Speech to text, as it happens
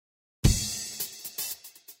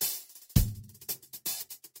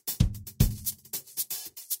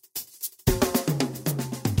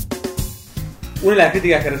Una de las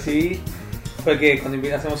críticas que recibí fue que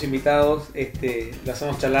cuando hacemos invitados, lo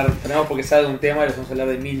hacemos charlar, tenemos porque sabe de un tema y lo hacemos hablar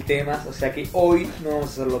de 1000 temas, o sea que hoy no vamos a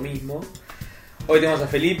hacer lo mismo. Hoy tenemos a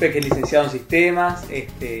Felipe, que es licenciado en sistemas,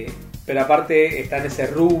 pero aparte está en ese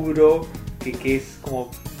rubro que es como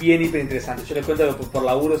bien hiper interesante. Yo les cuento que por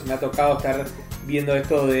laburo se me ha tocado estar viendo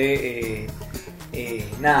esto de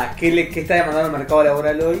qué está demandando el mercado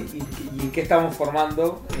laboral hoy y en qué estamos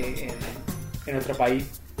formando en nuestro país.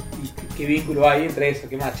 Y qué vínculo hay entre eso,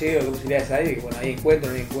 qué macheo, qué posibilidades hay, de que bueno, hay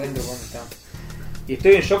encuentro, no hay encuentro, ¿dónde estamos? Y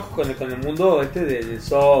estoy en shock con el mundo del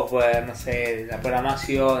software, no sé, de la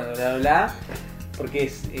programación, bla bla bla, porque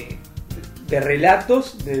es de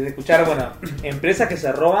relatos, de escuchar, bueno, empresas que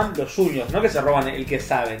se roban los juniors, no que se roban el que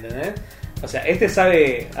sabe, ¿entendés? O sea,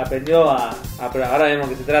 aprendió ahora vemos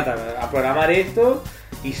que se trata, a programar esto,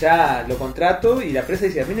 y ya lo contrato, y la empresa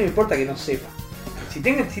dice, a mí no me importa que no sepa. Si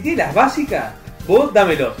tiene las básicas, vos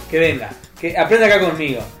dámelo, que venga, que aprenda acá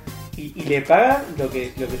conmigo. Y le pagan lo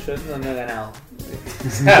que yo no he ganado.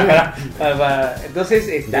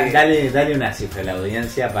 Entonces, dale una cifra a la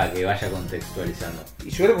audiencia para que vaya contextualizando. Y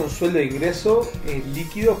yo creo que un sueldo de ingreso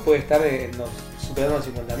líquido puede estar superando los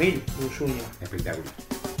 50.000 un junior. Espectacular.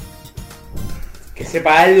 Que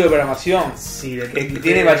sepa algo de programación. Sí, que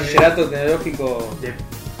tiene bachillerato tecnológico.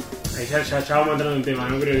 Ahí ya vamos entrando en un tema,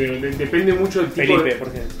 ¿no? Creo que depende mucho del tipo. Felipe, por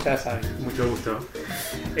ejemplo, ya saben. Mucho gusto.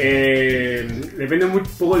 Depende muy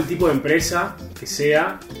poco del tipo de empresa que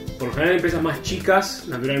sea. Por lo general, empresas más chicas,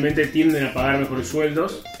 naturalmente, tienden a pagar mejores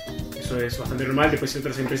sueldos. Eso es bastante normal. Después hay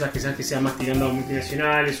otras empresas que sean más tirando a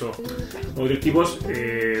multinacionales o otros tipos.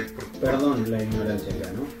 Perdón la ignorancia acá,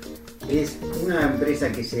 ¿no? ¿Es una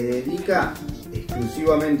empresa que se dedica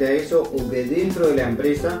exclusivamente a eso o que dentro de la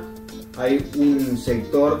empresa hay un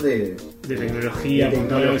sector de tecnología,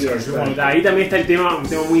 claro. Ahí también está un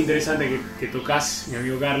tema muy interesante que tocas, mi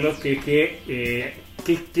amigo Carlos, que es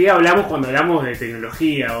 ¿qué hablamos cuando hablamos de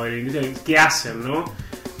tecnología o de la industria? ¿Qué hacen, no?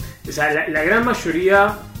 O sea, la gran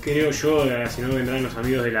mayoría, creo yo, si no vendrán los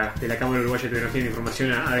amigos de la Cámara Uruguaya de Tecnología y de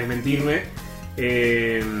Información a desmentirme,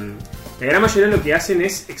 la gran mayoría lo que hacen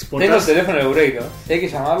es exportar. Tengo el teléfono de Ureiro. Si hay que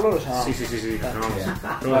llamarlo, lo llamamos. Sí.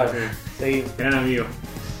 Claro, seguimos. Gran amigo.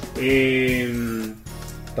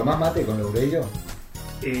 ¿Tomás mate con Laureiro?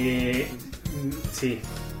 Sí.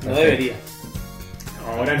 No debería.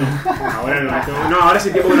 Ahora no. No, ahora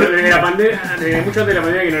sí tiempo desde la pandemia, desde mucho antes de la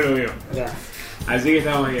pandemia que no lo veo. Claro. Así que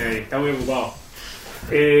estamos ahí, está muy ocupado.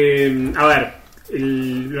 A ver,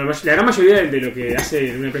 la gran mayoría de lo que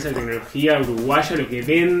hace una empresa de tecnología uruguaya, lo que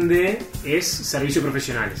vende es servicios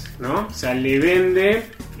profesionales, ¿no? O sea, le vende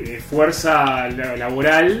fuerza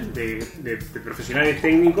laboral de profesionales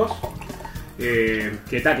técnicos que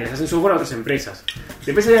les hacen software a otras empresas.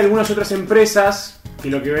 Después hay algunas otras empresas que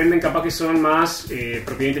lo que venden capaz que son más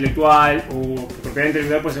propiedad intelectual, o propiedad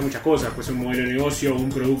intelectual puede ser muchas cosas, puede ser un modelo de negocio o un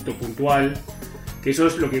producto puntual, que eso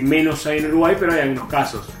es lo que menos hay en Uruguay, pero hay algunos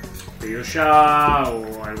casos. Pedido ya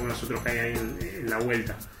o algunos otros que hay ahí en la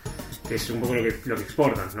vuelta, que es un poco lo que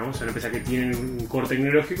exportan, ¿no? Son empresas que tienen un core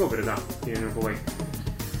tecnológico, pero tienen un poco ahí.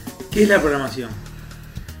 ¿Qué es la programación?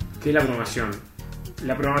 ¿Qué es la programación?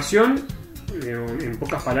 La programación, en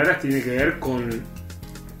pocas palabras, tiene que ver con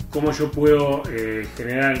cómo yo puedo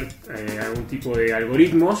generar algún tipo de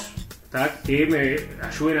algoritmos, ¿tá? Que me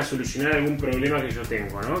ayuden a solucionar algún problema que yo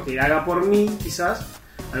tengo, ¿no? Que haga por mí, quizás,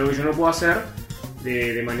 algo que yo no puedo hacer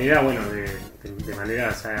de manera, de manera,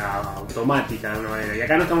 o sea, automática, de alguna manera. Y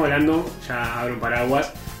acá no estamos hablando, ya abro un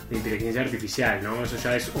paraguas, de inteligencia artificial, ¿no? Eso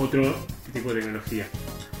ya es otro tipo de tecnología.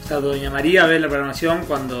 O sea, doña María ve la programación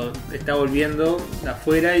cuando está volviendo de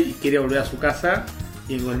afuera y quiere volver a su casa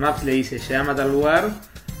y en Google Maps le dice, llegame a tal lugar,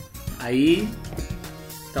 ahí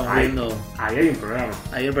estamos viendo... Ahí hay un programa.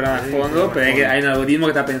 Hay un programa de fondo, pero hay un algoritmo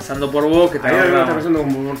que está pensando por vos, que hay algo que está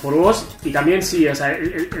pensando por vos, y también sí, o sea,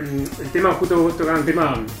 el tema, justo vos tocaron un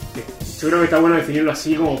tema que yo creo que está bueno definirlo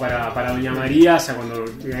así como para doña María, o sea, cuando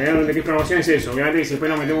de qué es programación es eso. Obviamente que si después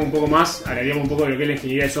nos metemos un poco más, hablaríamos un poco de lo que es la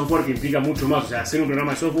ingeniería de software, que implica mucho más. O sea, hacer un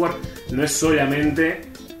programa de software no es solamente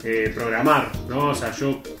programar, ¿no? O sea,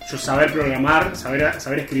 yo saber programar,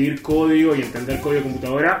 saber escribir código y entender código de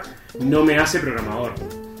computadora no me hace programador.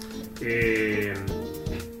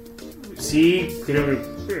 Sí, creo que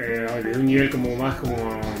de un nivel como más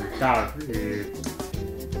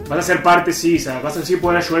vas a ser parte, sí, o sea, vas a sí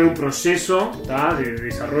poder ayudar en un proceso, ¿tá? de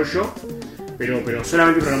desarrollo, pero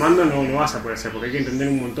solamente programando no vas a poder hacer, porque hay que entender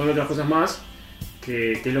un montón de otras cosas más,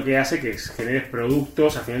 que es lo que hace que generes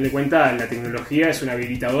productos. A final de cuentas, la tecnología es un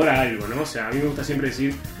habilitador a algo, ¿no? O sea, a mí me gusta siempre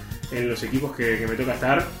decir en los equipos que me toca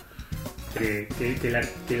estar que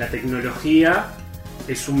la tecnología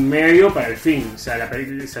es un medio para el fin, o sea,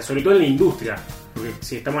 sobre todo en la industria, porque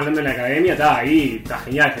si estamos hablando en la academia, ahí está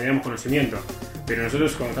genial, generamos conocimiento, pero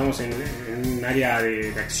nosotros cuando estamos en un área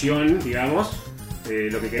de acción, digamos,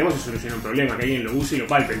 lo que queremos es solucionar un problema, que alguien lo use y lo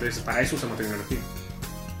palpe, entonces para eso usamos tecnología.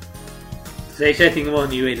 Ahí ya distinguimos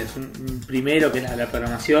niveles. Un primero que es la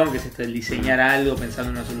programación, que es esto el diseñar algo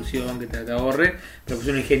pensando en una solución que te ahorre, pero pues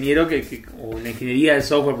un ingeniero o la ingeniería del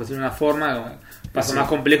software, por decirlo de una forma, pasa más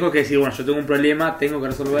complejo que decir, bueno, yo tengo un problema, tengo que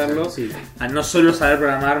resolverlo, a no solo saber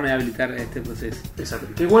programar me va a habilitar este proceso. Exacto.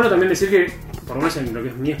 Que es bueno también decir que, por lo menos en lo que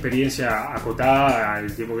es mi experiencia acotada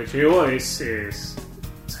al tiempo que llevo, o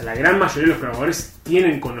sea, la gran mayoría de los programadores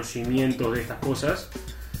tienen conocimientos de estas cosas,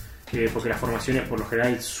 porque las formaciones por lo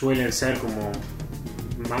general suelen ser como...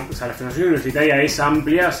 O sea, la formación universitaria es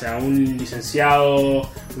amplia, o sea, un licenciado,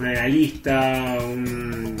 un analista,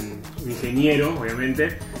 un ingeniero,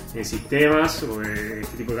 obviamente, en sistemas o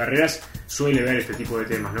este tipo de carreras, suele ver este tipo de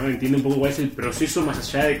temas, ¿no? Entiende un poco cuál es el proceso más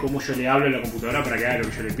allá de cómo yo le hablo a la computadora para que haga lo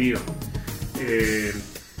que yo le pido.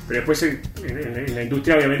 Pero después en la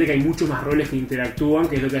industria obviamente que hay muchos más roles que interactúan,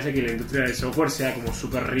 que es lo que hace que la industria del software sea como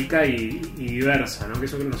súper rica y diversa, ¿no? Que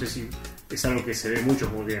eso no sé si es algo que se ve mucho,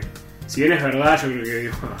 porque si bien es verdad, yo creo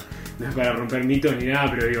que no es para romper mitos ni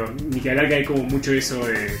nada, pero ni que hablar que hay como mucho eso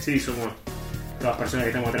de, sí, somos todas personas que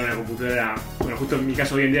estamos atrás de una computadora, bueno, justo en mi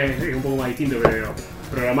caso hoy en día es un poco más distinto, pero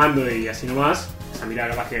programando y así nomás, o sea, mirá,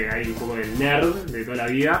 capaz que hay un poco del nerd de toda la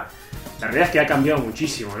vida. La realidad es que ha cambiado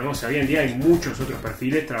muchísimo, ¿no? O sea, hoy en día hay muchos otros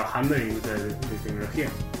perfiles trabajando en la industria de tecnología.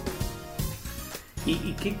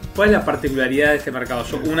 ¿Y cuál es la particularidad de este mercado?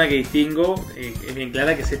 Yo una que distingo es bien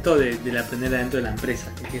clara, que es esto del aprender adentro de la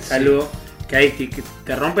empresa, que es algo que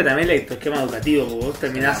te rompe también el esquema educativo, porque vos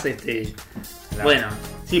terminás, bueno,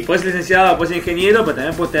 sí, podés ser licenciado, podés ser ingeniero, pero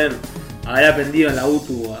también podés haber aprendido en la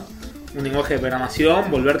UTU un lenguaje de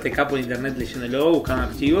programación, volverte capo en internet leyéndolo, buscando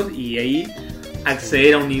archivos y ahí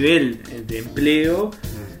acceder a un nivel de empleo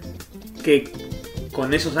que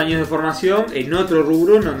con esos años de formación en otro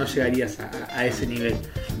rubro no llegarías a ese nivel.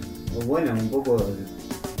 O bueno, un poco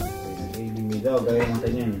el invitado que habíamos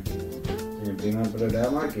tenido en el primer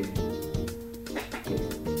programa, que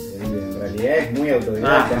en realidad es muy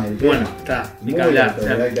autodidacta en el tema. Bueno, está, muy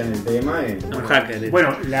autodidacta en el tema. Un hacker.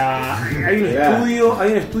 Bueno, hay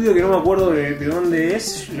un estudio que no me acuerdo de dónde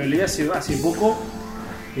es, lo leí hace poco,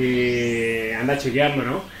 anda a chequearlo,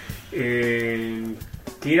 ¿no?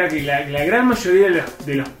 Que era que la gran mayoría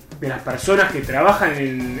de las personas que trabajan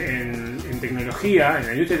en tecnología, en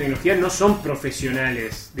la industria de tecnología, no son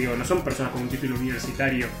profesionales, no son personas con un título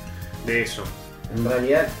universitario de eso. En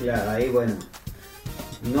realidad, claro, ahí bueno,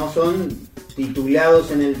 no son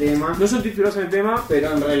titulados en el tema. No son titulados en el tema,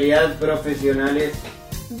 pero en realidad profesionales.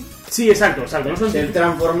 Sí, exacto. No son se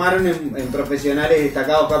transformaron en profesionales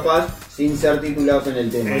destacados capaz sin ser titulados en el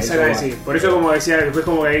tema. Exacto, sí. Por eso como decía, después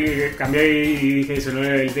como que ahí cambié y dije eso no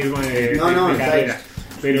era el tema de carrera.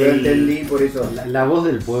 Pero lo entendí, por eso. La voz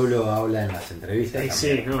del pueblo habla en las entrevistas.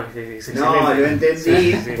 Sí, no, es no, lo entendí,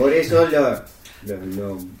 sí. Por eso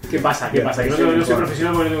 ¿Qué pasa? ¿Que no soy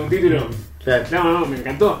profesional con un título? Claro. No, me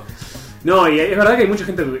encantó. No, y es verdad que hay mucha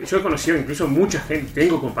gente, yo he conocido incluso mucha gente,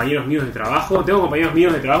 tengo compañeros míos de trabajo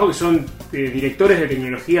que son directores de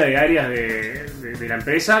tecnología de áreas de la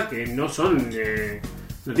empresa que no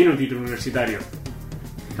tienen un título universitario.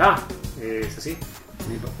 Es así.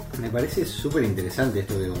 Me parece súper interesante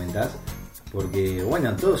esto que comentás, porque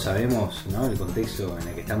bueno, todos sabemos, ¿no?, el contexto en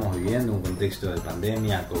el que estamos viviendo, un contexto de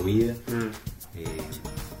pandemia, COVID.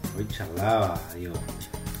 Hoy charlaba,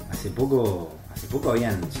 hace poco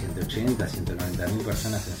habían 180, 190 mil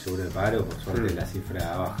personas en seguro de paro, por suerte la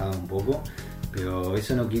cifra ha bajado un poco, pero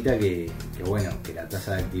eso no quita que la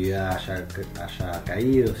tasa de actividad haya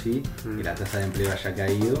caído, ¿sí? Que la tasa de empleo haya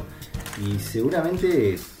caído y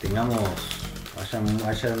seguramente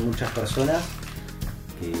haya muchas personas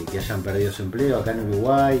que hayan perdido su empleo acá en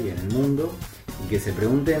Uruguay, en el mundo, y que se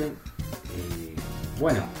pregunten,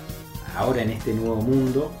 ahora en este nuevo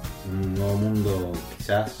mundo, un nuevo mundo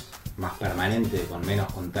quizás más permanente, con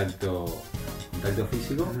menos contacto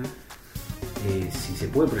físico, si se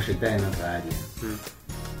puede proyectar en otra área.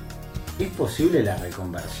 ¿Es posible la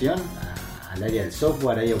reconversión al área del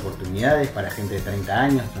software? ¿Hay oportunidades para gente de 30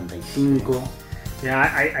 años, 35?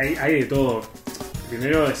 Hay de todo.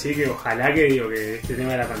 Primero decir que ojalá que este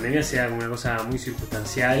tema de la pandemia sea una cosa muy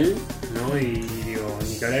circunstancial, ¿no? Y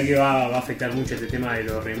ni que hablar que va a afectar mucho este tema de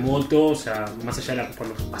lo remoto, o sea, más allá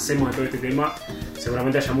cuando pasemos de todo este tema,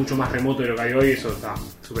 seguramente haya mucho más remoto de lo que hay hoy, eso está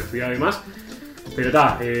súper estudiado y demás. Pero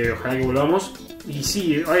ojalá que volvamos. Y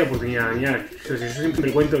sí, hay oportunidad. Mirá, yo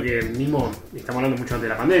siempre cuento que mismo estamos hablando mucho antes de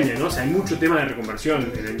la pandemia, ¿no? O sea, hay mucho tema de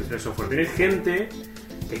reconversión en la industria del software. Tenés gente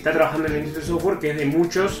que está trabajando en la industria del software que es de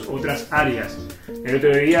muchas otras áreas. El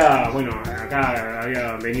otro día, bueno, acá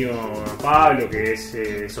había venido Pablo, que es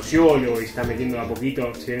sociólogo y se está metiendo a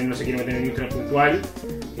poquito, si bien no se quiere meter en la industria puntual,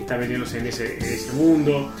 está metiéndose en ese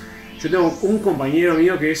mundo. Yo tengo un compañero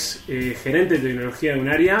mío que es gerente de tecnología de un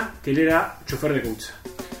área, que él era chofer de CUTCSA.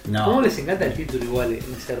 No. ¿Cómo les encanta el título igual en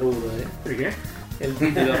ese rubro? ¿De qué? El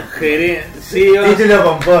título, gerente. Sí, Título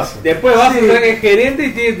pomposo. después vas a ver que es gerente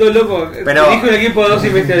y tiene todo loco. Pero- Dijo un equipo de 2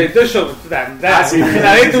 investigadores. Yo, sí.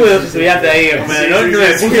 una vez tuve 2 estudiantes ahí, no me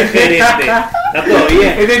puse gerente. Está todo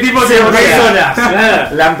bien. Este tipo Sí, se personas.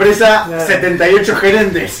 Claro. La empresa, 78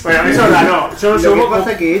 gerentes. Bueno, eso no. Yo Lo que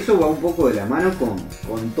pasa es que eso va un poco de la mano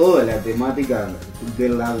con toda la temática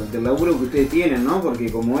del laburo que ustedes tienen, ¿no?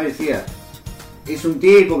 Porque como decía, es un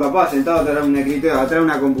tipo capaz sentado atrás de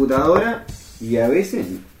una computadora y a veces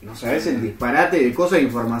no sabes el disparate de cosas de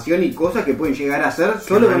información y cosas que pueden llegar a hacer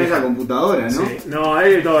solo con esa computadora, ¿no? Sí, no,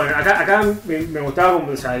 hay de todo. Acá me gustaba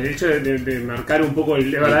como, o sea, el hecho de marcar un poco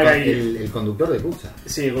es verdad que hay. El conductor de CUTCSA.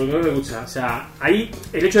 Sí, el conductor de CUTCSA. O sea, ahí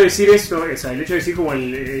el hecho de decir esto, o sea, el hecho de decir como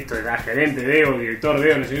esto de gerente de o director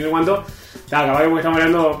de o no sé cuánto, capaz que porque estamos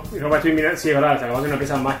hablando, capaz estoy mirando, sí es verdad, capaz que una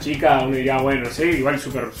empresa más chica uno diría, bueno, no sé, igual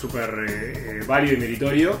súper válido y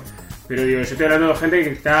meritorio. Pero digo, yo estoy hablando de gente que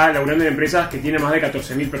está laburando en empresas que tienen más de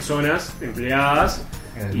 14.000 personas empleadas.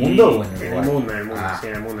 ¿En el mundo o en En Uruguay? el mundo, Ah. sí,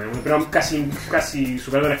 en el mundo. Pero casi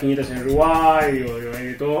superando las 500 en Uruguay, digo, hay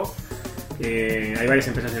de todo. Hay varias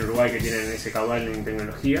empresas en Uruguay que tienen ese caudal en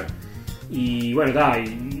tecnología. Y bueno,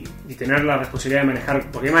 y tener la responsabilidad de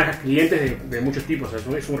manejar, porque manejas clientes de muchos tipos, o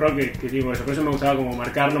sea, es un rol que digo eso, por eso me gustaba como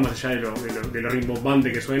marcarlo más allá de lo rimbombante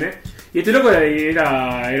que suene. Y este loco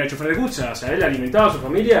era chofer de CUTCSA, o sea, él alimentaba a su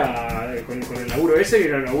familia con el laburo ese, que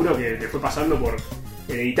era el laburo que le fue pasando por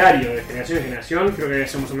hereditario, de generación en generación. Creo que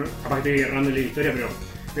somos capaz que estoy errándole la historia, pero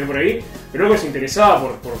bien por ahí. Pero luego se interesaba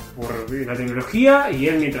por la tecnología y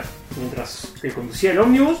él mientras conducía el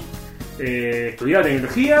ómnibus estudiaba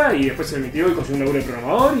tecnología y después se metió y consiguió un laburo de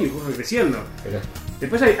programador y fue creciendo. Pero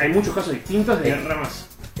Después hay muchos casos distintos de ramas.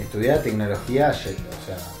 estudiar tecnología, o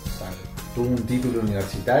sea, tuvo un título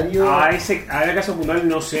universitario. A el caso puntual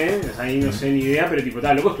no sé, ahí no sé ni idea, pero tipo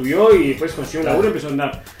tal, loco estudió y después consiguió un laburo y empezó a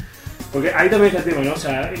andar. Porque ahí también está el tema, ¿no? O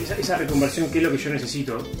sea, esa reconversión, ¿qué es lo que yo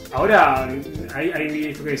necesito? Ahora, hay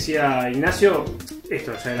esto que decía Ignacio,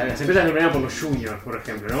 o sea, las empresas se pelean por los juniors, por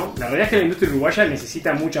ejemplo, ¿no? La realidad es que la industria uruguaya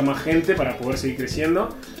necesita mucha más gente para poder seguir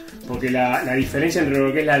creciendo, porque la diferencia entre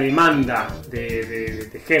lo que es la demanda de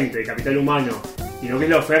gente, de capital humano, y lo que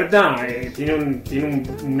es la oferta, tiene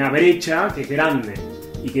una brecha que es grande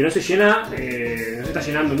y que no se llena, no se está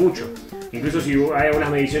llenando mucho. Incluso si hay algunas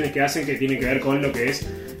mediciones que hacen que tienen que ver con lo que es,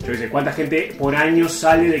 yo qué sé, cuánta gente por año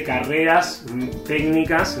sale de carreras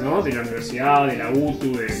técnicas, ¿no? De la universidad, de la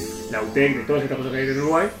UTU, de la UTEC, de todas estas cosas que hay en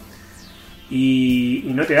Uruguay, y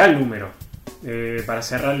no te da el número para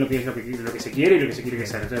cerrar lo que es lo que se quiere y lo que se quiere que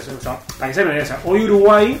sea. Entonces, o sea, para que se me diga, hoy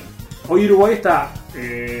Uruguay está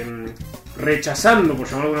rechazando, por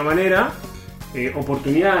llamarlo de alguna manera,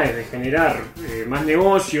 oportunidades de generar más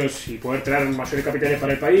negocios y poder traer mayores capitales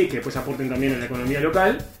para el país que después aporten también a la economía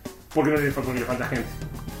local porque le falta gente.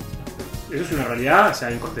 Eso es una realidad, o sea,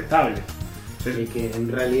 incontestable. Y que en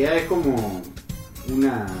realidad es como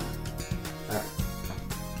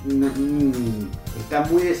está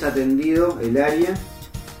muy desatendido el área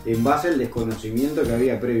en base al desconocimiento que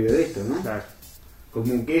había previo de esto, ¿no? Claro.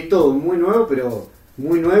 Como que es todo muy nuevo, pero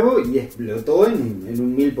muy nuevo y explotó en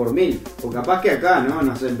un 1000 por 1000. O capaz que acá, ¿no?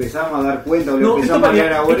 Nos empezamos a dar cuenta o lo No, empezamos a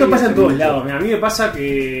ver ahora. esto y pasa en hace todos mucho. lados. A mí me pasa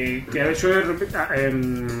que a ver, yo de repente,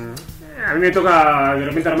 a mí me toca de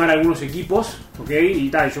repente armar algunos equipos, ¿ok? Y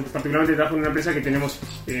tal, yo particularmente trabajo en una empresa que tenemos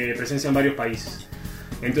presencia en varios países.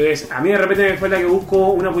 Entonces, a mí de repente me falta que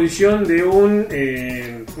busco una posición de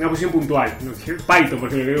una posición puntual. Python,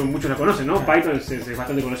 porque muchos la conocen, ¿no? Python es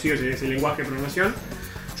bastante conocido, es el lenguaje de programación.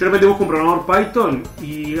 Yo de repente busco un programador Python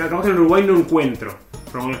y capaz que en Uruguay no encuentro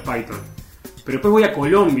programadores Python. Pero después voy a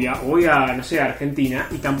Colombia o voy a, no sé, a Argentina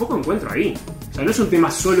y tampoco encuentro ahí. O sea, no es un tema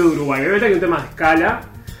solo de Uruguay. Es verdad que es un tema de escala,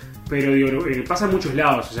 pero digo, pasa en muchos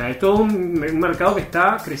lados. O sea, es todo un mercado que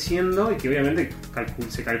está creciendo y que obviamente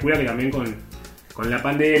se calcula que también con la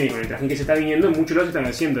pandemia y con el trajín que se está viniendo, en muchos lados se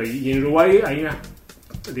están haciendo. Y en Uruguay hay una,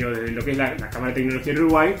 desde lo que es la Cámara de Tecnología de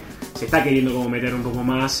Uruguay, se está queriendo como meter un poco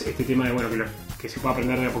más este tema de, bueno, que se pueda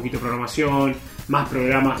aprender de a poquito programación, más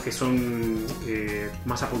programas que son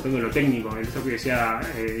más apuntando en lo técnico, en esto que decía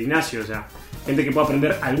Ignacio, o sea, gente que pueda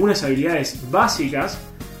aprender algunas habilidades básicas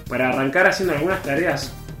para arrancar haciendo algunas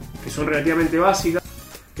tareas que son relativamente básicas,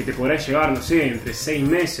 que te podrán llevar, no sé, entre 6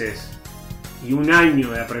 meses y un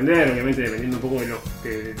año de aprender, obviamente dependiendo un poco de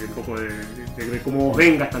cómo vos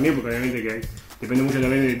vengas también, porque obviamente que depende mucho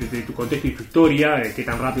también de tu contexto y tu historia, de qué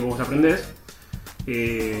tan rápido vos aprendés.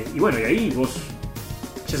 Y bueno, y ahí vos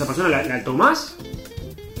ya esa persona la tomás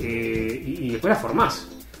y después la formás.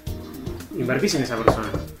 Invertís en esa persona.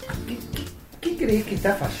 ¿Qué crees que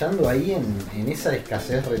está fallando ahí en esa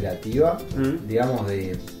escasez relativa, digamos,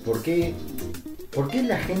 de por qué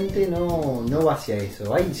la gente no va hacia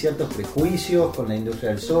eso? ¿Hay ciertos prejuicios con la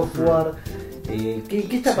industria del software? ¿Qué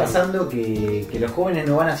está pasando que los jóvenes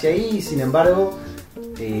no van hacia ahí y sin embargo,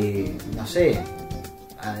 no sé,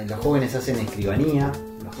 los jóvenes hacen escribanía,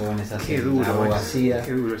 los jóvenes hacen abogacía,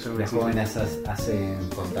 los jóvenes hacen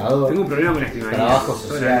contador? Tengo un problema con la escribanía. Trabajo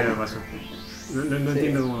social. No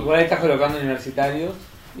entiendo cómo. Igual estás colocando universitarios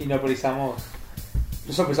y no precisamos.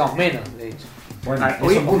 Nosotros precisamos menos, de hecho. Bueno,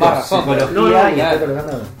 hoy es un más razón. psicología y claro. está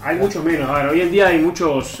colocando. Hay mucho menos. A ver, hoy en día hay hay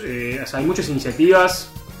muchas iniciativas.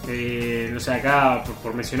 No sé, acá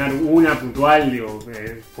por mencionar una puntual, digo,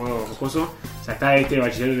 puedo coso. O sea, está este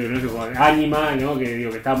bachillerato tecnológico de Ánima, ¿no? Que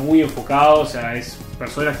está muy enfocado. O sea, es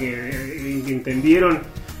personas que entendieron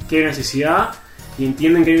que hay necesidad y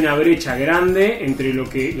entienden que hay una brecha grande entre lo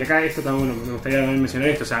que, y acá esto también, bueno, me gustaría mencionar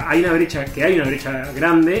esto, o sea, hay una brecha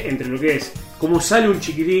grande entre lo que es cómo sale un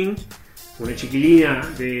chiquilín, una chiquilina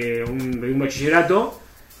de un bachillerato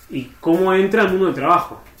y cómo entra al mundo del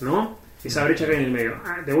trabajo, ¿no? Esa brecha que hay en el medio.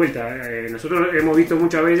 De vuelta, nosotros hemos visto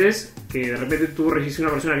muchas veces que de repente tú registras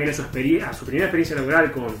una persona que viene a su primera experiencia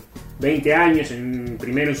laboral con 20 años, en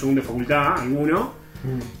primero o segundo de facultad, alguno,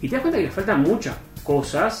 y te das cuenta que le faltan muchas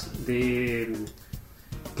cosas que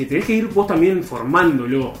tenés que ir vos también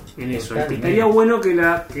formándolo en eso. Estaría bueno que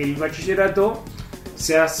el bachillerato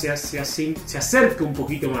se acerque un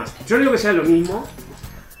poquito más. Yo no digo que sea lo mismo,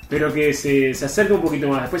 pero que se acerque un poquito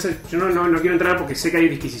más. Después yo no quiero entrar porque sé que hay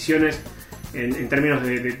disquisiciones en términos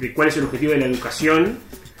de cuál es el objetivo de la educación,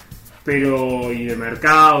 y del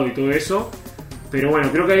mercado y todo eso. Pero bueno,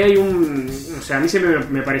 creo que ahí hay o sea, a mí siempre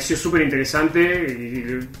me pareció súper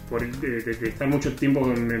interesante por estar mucho tiempo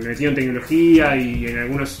metido en tecnología y en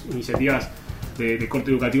algunas iniciativas de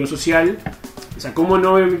corte educativo social. O sea, cómo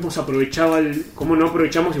no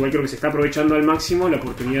aprovechamos, igual creo que se está aprovechando al máximo la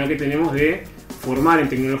oportunidad que tenemos de formar en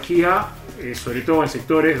tecnología, sobre todo en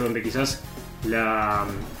sectores donde quizás la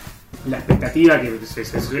expectativa que se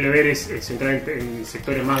suele ver es entrar en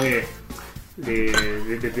sectores más de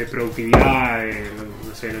productividad,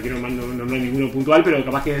 no sé, no quiero nombrar ninguno puntual, pero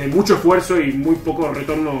capaz que es de mucho esfuerzo y muy poco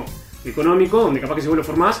retorno económico, donde capaz que si vos lo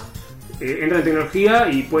formás, entran en tecnología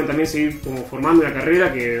y pueden también seguir como formando una carrera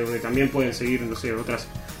donde también pueden seguir, no sé, otras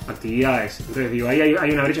actividades. Entonces digo, ahí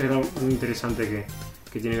hay una brecha que está muy interesante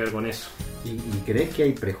que tiene que ver con eso. ¿Y crees que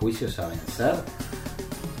hay prejuicios a vencer?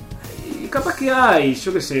 Y capaz que hay,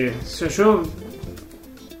 yo qué sé, o sea,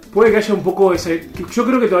 puede que haya un poco ese. Yo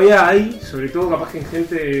creo que todavía hay, sobre todo capaz que en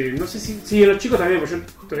gente. No sé si en los chicos también, porque yo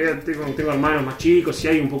todavía tengo hermanos más chicos, si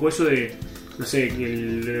hay un poco eso de. No sé, que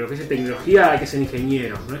lo que es tecnología hay que ser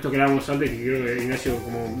ingeniero, ¿no? Esto que hablábamos antes, que creo que Ignacio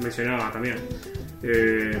como mencionaba también.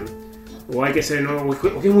 O hay que ser, ¿no? O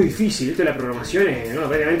que es muy difícil, esto de la programación, ¿no?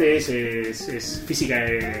 Prácticamente es física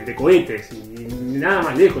de cohetes y nada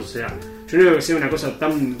más lejos, o sea. Yo no creo que sea una cosa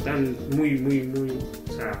tan muy.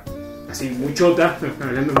 O sea, así muy chota,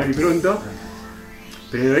 hablando mal y pronto,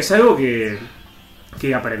 pero es algo que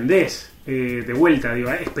aprendés de vuelta, digo,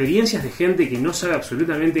 experiencias de gente que no sabe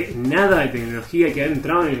absolutamente nada de tecnología y que ha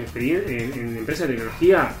entrado en empresas de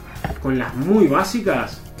tecnología con las muy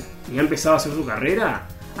básicas y ha empezado a hacer su carrera.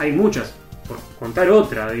 Hay muchas, por contar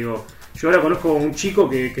otra, digo, yo ahora conozco a un chico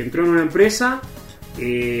que entró en una empresa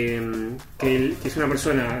que es una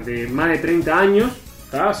persona de más de 30 años.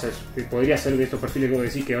 O sea, podría ser de estos perfiles que vos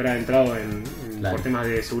decís que ahora ha entrado claro, por temas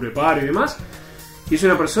de seguro de paro y demás. Y es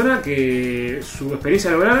una persona que su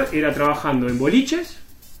experiencia laboral era trabajando en boliches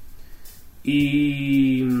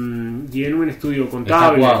y en un estudio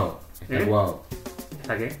contable. Está guau.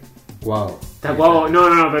 ¿Está qué? Guau. Está guau. No,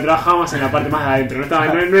 pero trabajábamos en la parte más de adentro,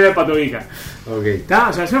 no era patovica. Okay.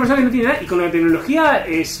 O sea, es una persona que no tiene nada y con la tecnología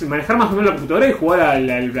es manejar más o menos la computadora y jugar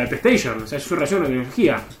al PlayStation. O sea, es su relación con la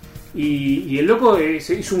tecnología. Y el loco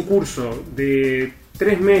se hizo un curso de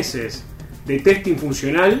 3 meses de testing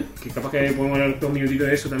funcional, que capaz que podemos hablar 2 minutitos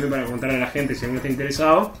de eso también para contar a la gente si alguno está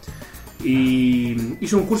interesado. Y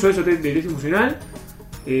hizo un curso de eso de testing funcional,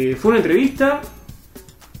 fue una entrevista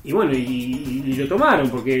y bueno, y lo tomaron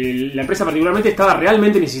porque la empresa particularmente estaba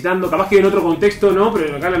realmente necesitando, capaz que en otro contexto no,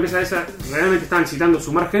 pero acá la empresa esa realmente estaba necesitando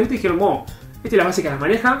sumar gente y dijeron, esta es la base que las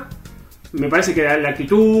maneja, me parece que la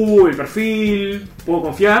actitud, el perfil, puedo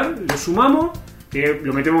confiar, lo sumamos, que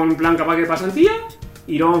lo metemos en un plan capaz que de pasantía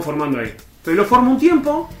y lo vamos formando ahí. Entonces lo formo un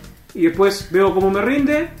tiempo y después veo cómo me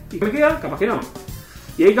rinde y me queda, capaz que no.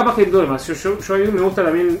 Y ahí capaz que todo demás. Yo a mí me gusta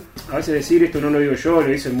también a veces decir, esto no lo digo yo, lo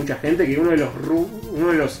dicen mucha gente, que uno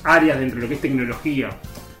de los áreas dentro de lo que es tecnología,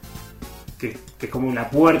 que es como la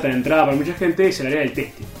puerta de entrada para mucha gente, es el área del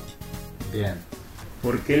testing. Bien.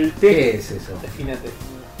 Porque el testing... ¿Qué es eso? Defínate.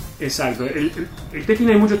 Exacto. El testing,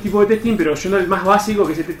 hay muchos tipos de testing, pero yo el más básico,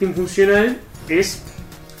 que es el testing funcional, es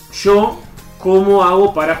yo cómo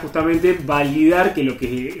hago para justamente validar que lo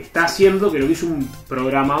que está haciendo, que lo que hizo un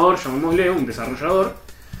programador, llamémosle, un desarrollador,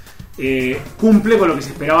 cumple con lo que se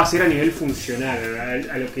esperaba hacer a nivel funcional,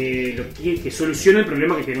 a lo que solucione el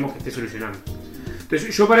problema que queremos que esté solucionando.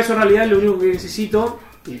 Entonces yo para eso en realidad lo único que necesito,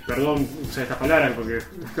 y perdón usar estas palabras porque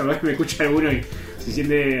cada vez me escucha alguno y se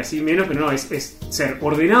siente así menos, pero no, es ser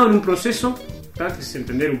ordenado en un proceso, ¿tá? Que es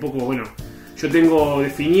entender un poco, bueno, yo tengo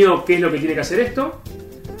definido qué es lo que tiene que hacer esto.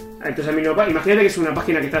 Entonces a mí imagínate que es una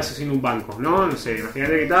página que estás haciendo un banco, ¿no? No sé,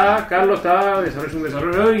 imagínate que Carlos está desarrollando un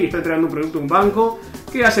desarrollador y está entregando un producto a un banco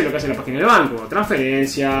que hace lo que hace la página del banco,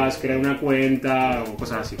 transferencias, crear una cuenta o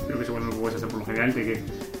cosas así. Creo que eso bueno, lo puedes hacer por lo general, hay que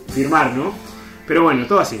firmar, ¿no? Pero bueno,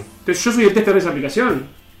 todo así. Entonces yo soy el tester de esa aplicación.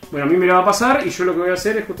 Bueno, a mí me la va a pasar y yo lo que voy a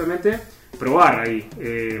hacer es justamente probar ahí,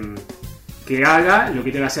 que haga lo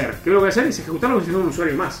que tenga que hacer. ¿Qué es lo que voy a hacer? Es ejecutarlo como si fuera un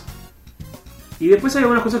usuario más. Y después hay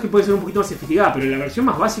algunas cosas que pueden ser un poquito más sofisticadas, pero la versión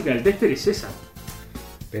más básica del tester es esa.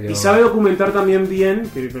 Pero... Y sabe documentar también bien,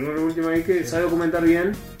 que perdón la última vez, que sabe documentar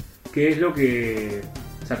bien qué es lo que...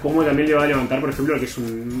 O sea, cómo también le va a levantar, por ejemplo, lo que es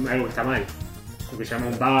algo que está mal. Lo que se llama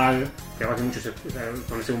un bug, que capaz que muchos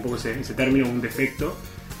conocen un poco ese término, un defecto.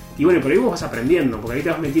 Y bueno, por ahí vos vas aprendiendo, porque ahí te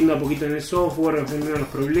vas metiendo a poquito en el software, vas entendiendo los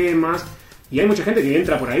problemas. Y hay mucha gente que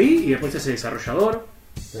entra por ahí y después se hace desarrollador,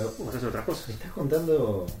 o hace otras cosas. Me estás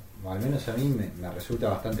contando... Al menos a mí me resulta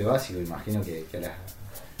bastante básico, imagino que a la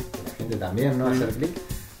gente también, ¿no? Hacer clic.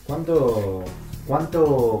 ¿Cuánto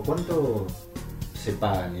se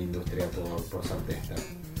paga en la industria por ser tester?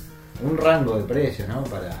 Un rango de precios, ¿no?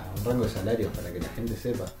 Un rango de salarios para que la gente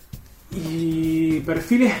sepa. Y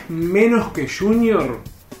perfiles menos que junior,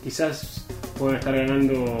 quizás pueden estar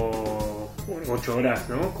ganando 8 horas,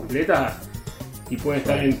 ¿no? Completas. Y puede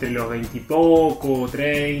estar entre los 20 y poco,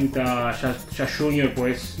 30, ya junior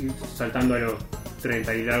pues saltando a los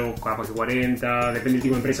 30 y largo, capaz que 40, depende del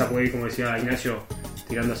tipo de empresa, puede ir, como decía Ignacio,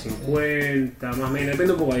 tirando a 50, más o menos,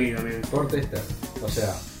 depende un poco ahí también. Por tester, o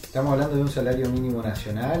sea, estamos hablando de un salario mínimo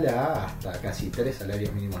nacional a hasta casi 3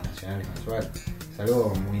 salarios mínimos nacionales mensuales, es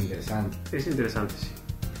algo muy interesante. Es interesante, sí.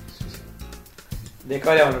 ¿De qué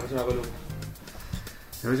hablamos en la próxima columna?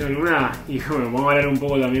 La próxima columna, y bueno, vamos a hablar un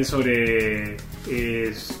poco también sobre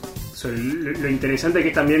lo interesante que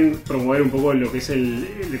es también promover un poco lo que es el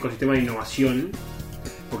ecosistema de innovación,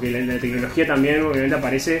 porque la tecnología también obviamente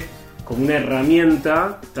aparece como una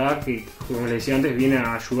herramienta, ¿tá? Que, como les decía antes, viene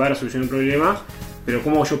a ayudar a solucionar un problema, pero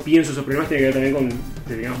cómo yo pienso esos problemas tiene que ver también con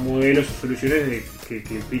determinados modelos o soluciones que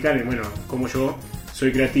implican, bueno, cómo yo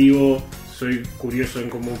soy creativo, soy curioso en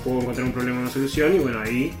cómo puedo encontrar un problema o una solución, y bueno,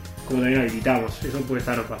 ahí como también habilitamos. Eso puede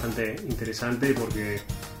estar bastante interesante porque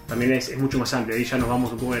también es mucho más amplio. Ahí ya nos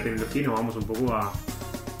vamos un poco de la tecnología y nos vamos un poco a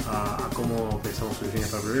cómo pensamos soluciones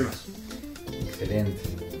para problemas. Excelente.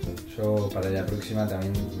 Yo para la próxima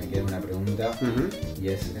también me queda una pregunta, y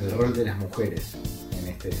es el rol de las mujeres en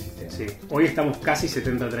este sistema. Sí, hoy estamos casi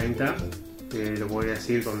 70-30, lo voy a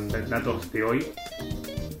decir con datos de hoy,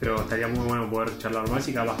 pero estaría muy bueno poder charlar más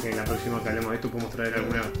y capaz que en la próxima que hablemos de esto podemos traer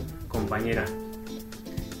alguna compañera.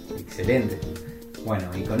 Excelente. Bueno,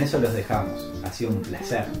 y con eso los dejamos. Ha sido un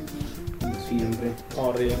placer. Como siempre.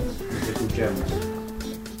 Como ríos. Nos escuchamos.